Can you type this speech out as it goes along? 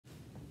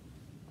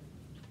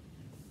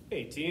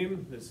Hey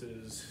team, this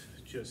is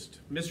just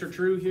Mr.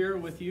 True here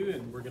with you,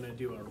 and we're going to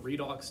do a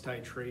redox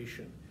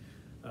titration.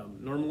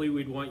 Normally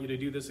we'd want you to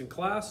do this in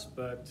class,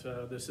 but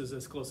this is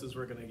as close as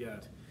we're going to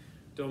get.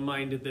 Don't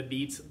mind the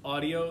Beats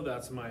audio,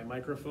 that's my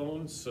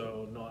microphone,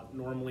 so not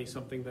normally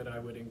something that I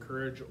would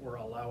encourage or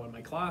allow in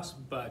my class,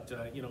 but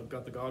you know,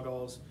 got the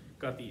goggles,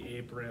 got the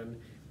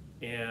apron,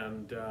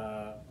 and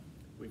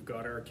we've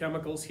got our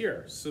chemicals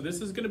here. So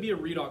this is going to be a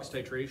redox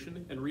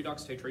titration, and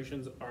redox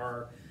titrations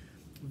are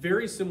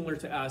very similar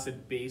to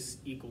acid-base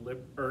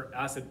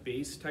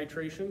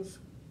titrations.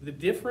 The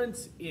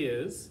difference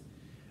is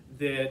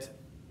that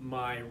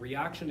my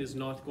reaction is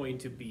not going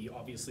to be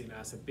obviously an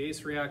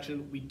acid-base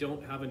reaction. We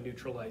don't have a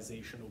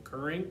neutralization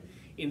occurring.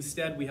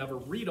 Instead, we have a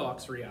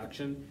redox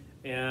reaction,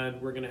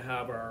 and we're going to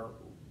have our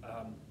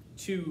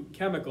two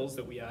chemicals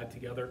that we add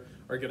together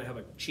are going to have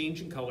a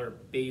change in color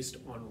based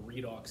on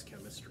redox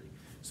chemistry.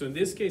 So in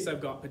this case, I've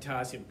got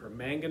potassium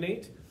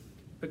permanganate.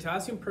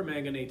 Potassium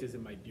permanganate is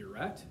in my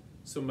burette.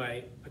 So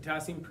my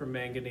potassium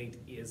permanganate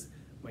is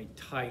my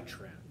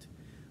titrant.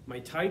 My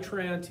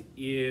titrant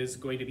is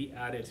going to be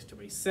added to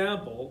my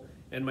sample,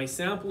 and my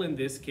sample in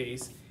this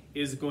case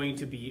is going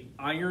to be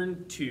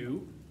iron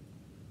 2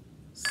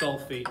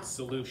 sulfate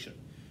solution.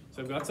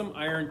 So I've got some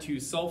iron 2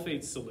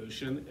 sulfate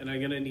solution, and I'm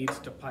going to need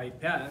to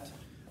pipette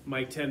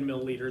my 10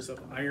 milliliters of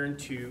iron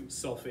 2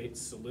 sulfate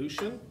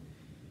solution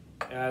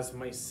as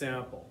my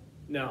sample.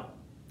 Now,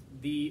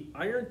 the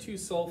iron 2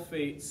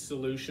 sulfate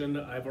solution,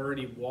 I've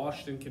already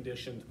washed and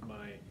conditioned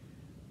my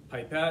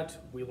pipette.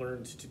 We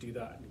learned to do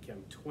that in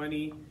Chem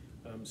 20,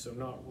 so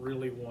not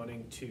really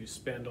wanting to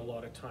spend a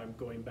lot of time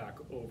going back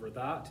over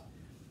that.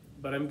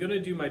 But I'm going to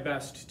do my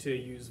best to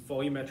use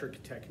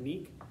volumetric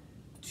technique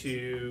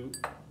to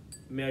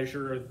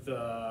measure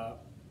the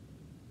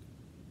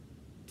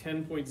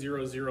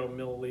 10.00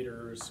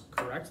 milliliters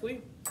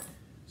correctly.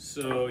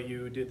 So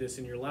you did this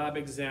in your lab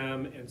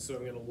exam, and so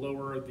I'm going to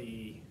lower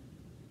the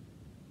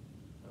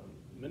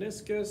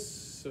meniscus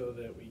so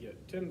that we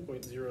get 10.00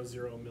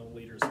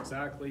 milliliters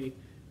exactly.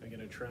 I'm going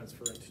to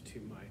transfer it to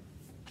my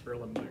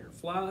Erlenmeyer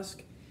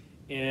flask.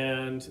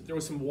 And there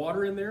was some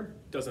water in there,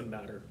 doesn't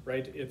matter,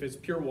 right? If it's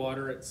pure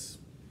water, it's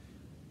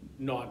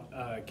not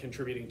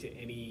contributing to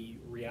any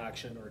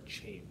reaction or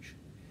change.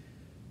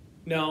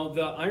 Now,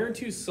 the iron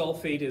 2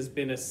 sulfate has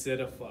been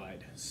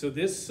acidified. So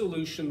this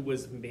solution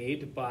was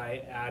made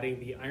by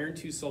adding the iron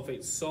 2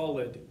 sulfate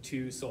solid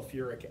to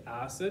sulfuric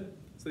acid.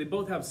 So they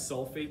both have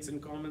sulfates in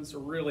common, so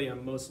really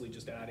I'm mostly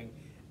just adding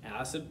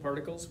acid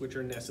particles, which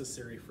are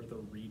necessary for the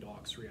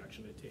redox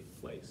reaction to take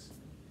place.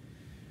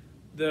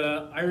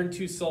 The iron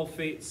 2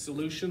 sulfate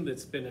solution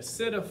that's been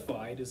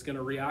acidified is going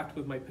to react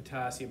with my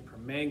potassium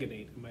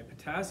permanganate. And my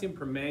potassium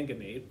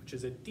permanganate, which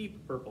is a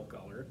deep purple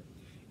color,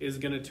 is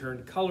going to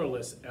turn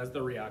colorless as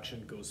the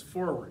reaction goes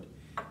forward.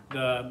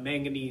 The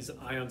manganese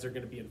ions are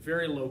going to be in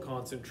very low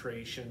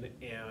concentration,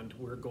 and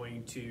we're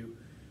going to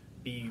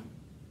be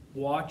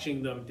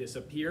watching them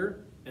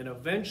disappear, and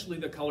eventually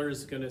the color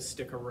is going to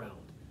stick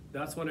around.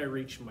 That's when I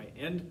reach my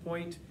end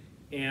point,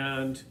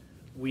 and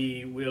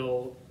we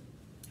will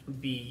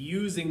be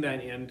using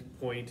that end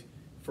point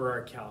for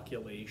our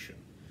calculation.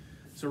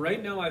 So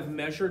right now I've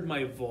measured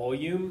my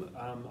volume.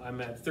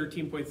 I'm at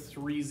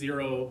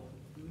 13.30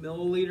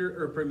 milliliter,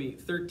 or pardon me,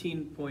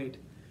 13.50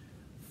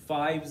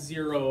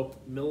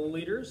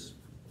 milliliters,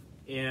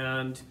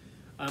 and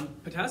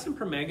potassium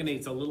permanganate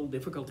is a little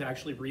difficult to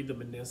actually read the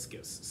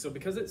meniscus. So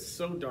because it's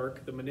so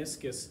dark, the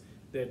meniscus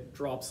that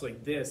drops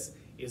like this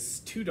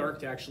is too dark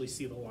to actually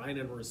see the line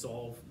and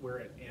resolve where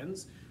it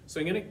ends. So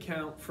I'm going to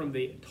count from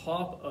the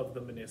top of the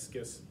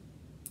meniscus,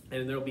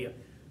 and there'll be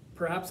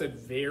perhaps a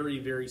very,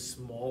 very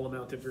small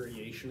amount of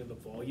variation in the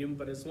volume,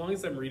 but as long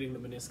as I'm reading the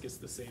meniscus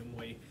the same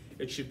way,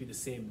 it should be the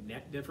same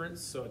net difference,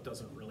 so it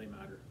doesn't really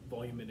matter.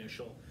 Volume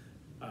initial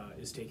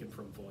is taken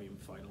from volume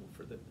final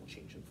for the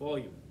change in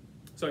volume.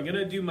 So I'm going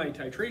to do my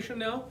titration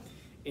now,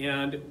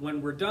 and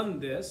when we're done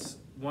this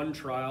one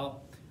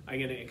trial, I'm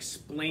going to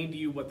explain to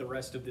you what the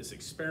rest of this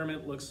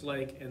experiment looks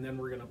like, and then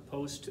we're going to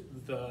post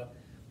the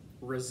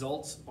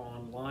results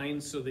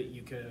online so that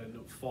you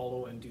can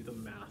follow and do the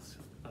math,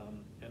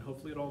 and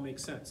hopefully it all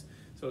makes sense.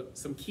 So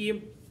some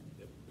key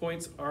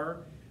points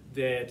are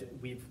that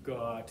we've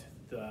got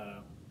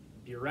the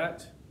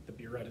burette. The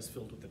burette is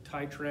filled with the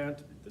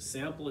titrant. The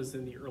sample is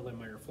in the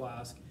Erlenmeyer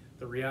flask.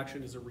 The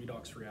reaction is a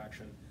redox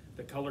reaction.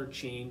 The color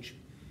change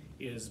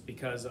is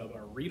because of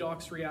our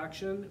redox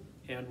reaction,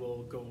 and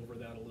we'll go over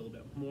that a little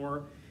bit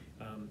more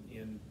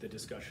in the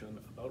discussion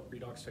about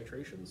redox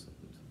titrations.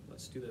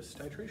 Let's do this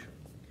titration.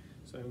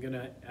 So I'm going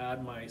to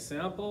add my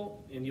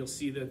sample, and you'll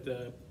see that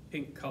the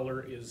pink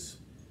color is,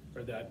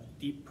 or that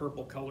deep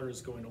purple color is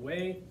going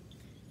away.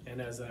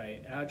 And as I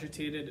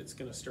agitate it, it's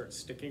going to start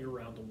sticking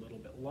around a little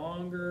bit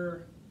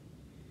longer.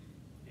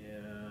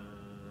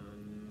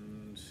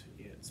 And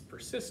it's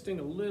persisting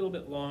a little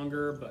bit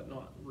longer, but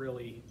not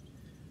really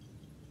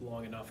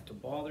long enough to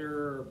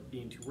bother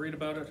being too worried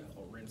about it.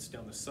 I'll rinse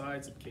down the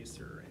sides in case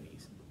there are any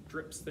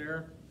drips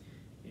there.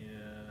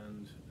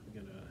 And I'm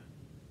going to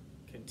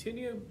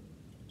continue.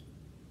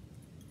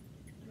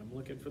 I'm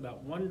looking for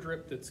that one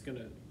drip that's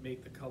gonna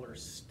make the color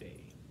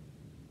stay.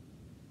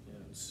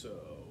 And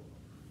so,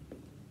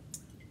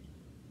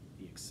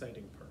 the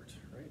exciting part,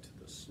 right?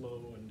 The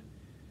slow and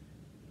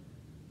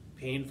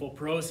painful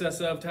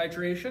process of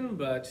titration,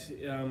 but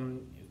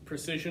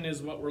precision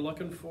is what we're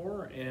looking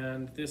for,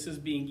 and this is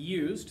being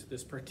used,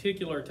 this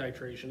particular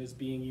titration is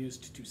being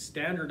used to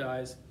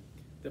standardize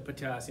the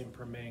potassium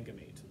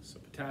permanganate. So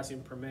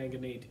potassium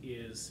permanganate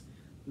is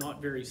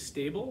not very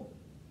stable.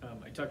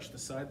 I touched the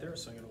side there,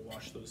 so I'm going to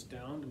wash those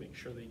down to make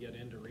sure they get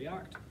in to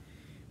react.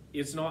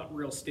 It's not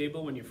real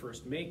stable when you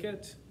first make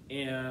it,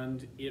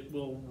 and it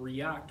will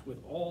react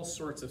with all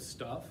sorts of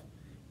stuff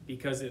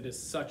because it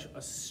is such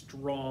a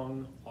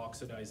strong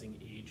oxidizing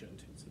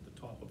agent. It's at the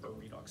top of our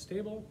redox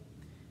table.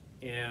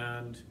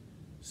 And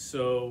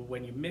so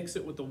when you mix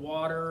it with the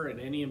water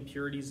and any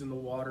impurities in the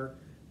water,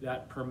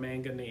 that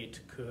permanganate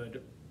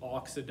could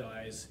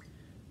oxidize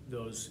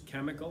those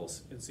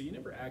chemicals. And so you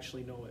never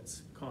actually know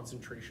its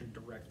concentration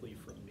directly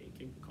from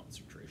making the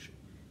concentration.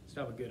 Just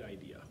have a good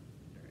idea.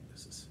 All right,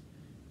 this is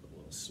a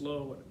little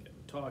slow and I'm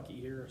getting talky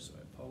here, so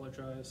I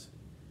apologize.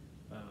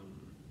 The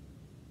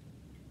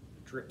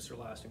drips are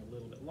lasting a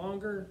little bit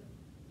longer.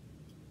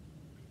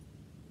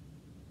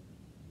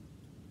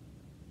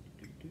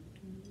 Good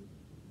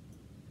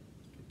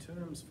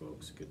times,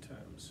 folks, good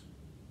times.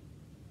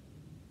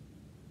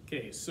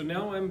 Okay, so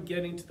now I'm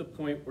getting to the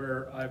point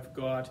where I've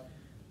got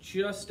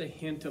just a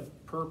hint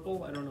of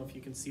purple. I don't know if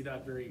you can see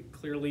that very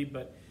clearly,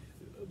 but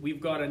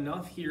we've got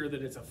enough here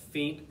that it's a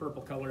faint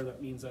purple color.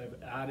 That means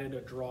I've added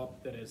a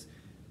drop that is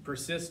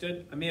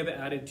persisted. I may have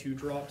added 2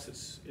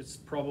 drops. It's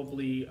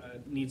probably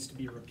needs to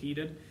be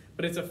repeated,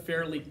 but it's a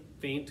fairly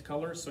faint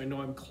color, so I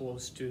know I'm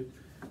close to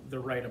the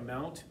right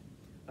amount.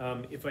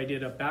 If I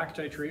did a back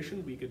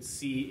titration, we could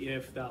see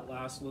if that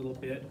last little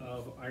bit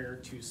of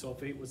iron 2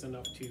 sulfate was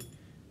enough to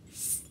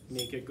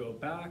make it go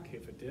back.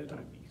 If it did,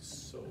 I'd be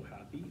so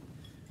happy.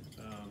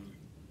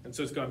 And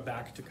so it's gone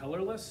back to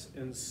colorless,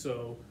 and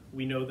so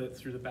we know that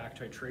through the back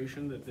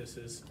titration that this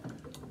has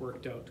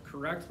worked out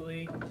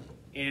correctly.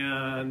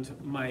 And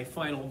my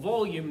final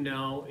volume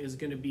now is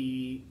going to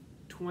be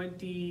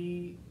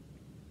 26.9,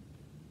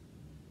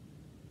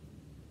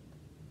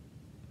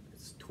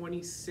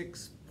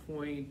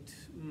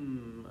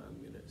 I'm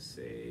going to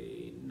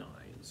say 9,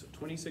 so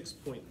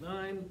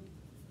 26.9.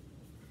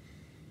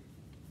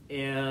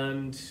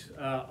 And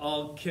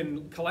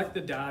can collect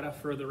the data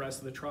for the rest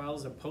of the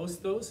trials and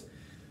post those.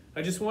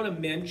 I just want to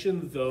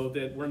mention though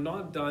that we're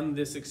not done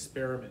this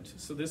experiment.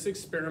 So this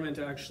experiment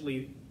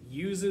actually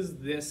uses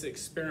this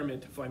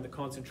experiment to find the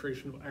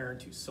concentration of iron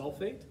 2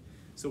 sulfate.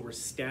 So we're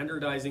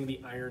standardizing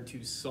the iron 2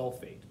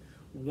 sulfate.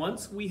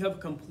 Once we have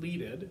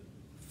completed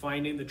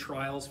finding the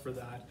trials for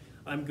that,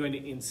 I'm going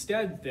to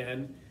instead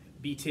then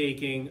be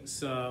taking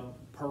some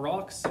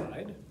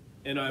peroxide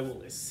and I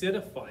will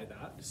acidify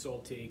that. So I'll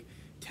take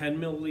 10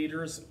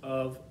 milliliters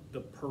of the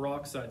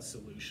peroxide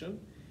solution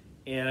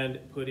and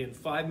put in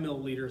 5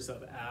 milliliters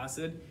of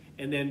acid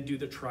and then do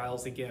the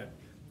trials again.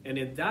 And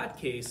in that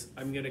case,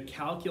 I'm going to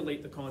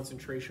calculate the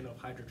concentration of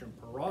hydrogen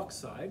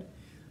peroxide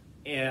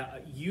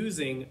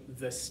using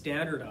the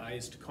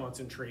standardized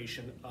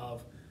concentration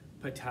of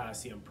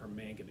potassium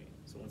permanganate.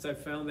 So once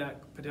I've found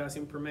that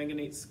potassium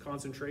permanganate's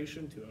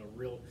concentration to a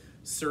real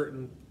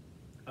certain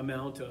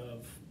amount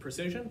of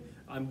precision,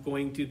 I'm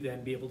going to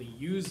then be able to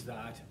use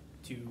that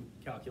to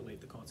calculate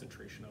the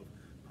concentration of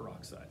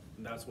peroxide.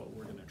 And that's what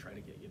we're going to try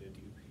to get you to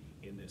do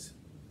in this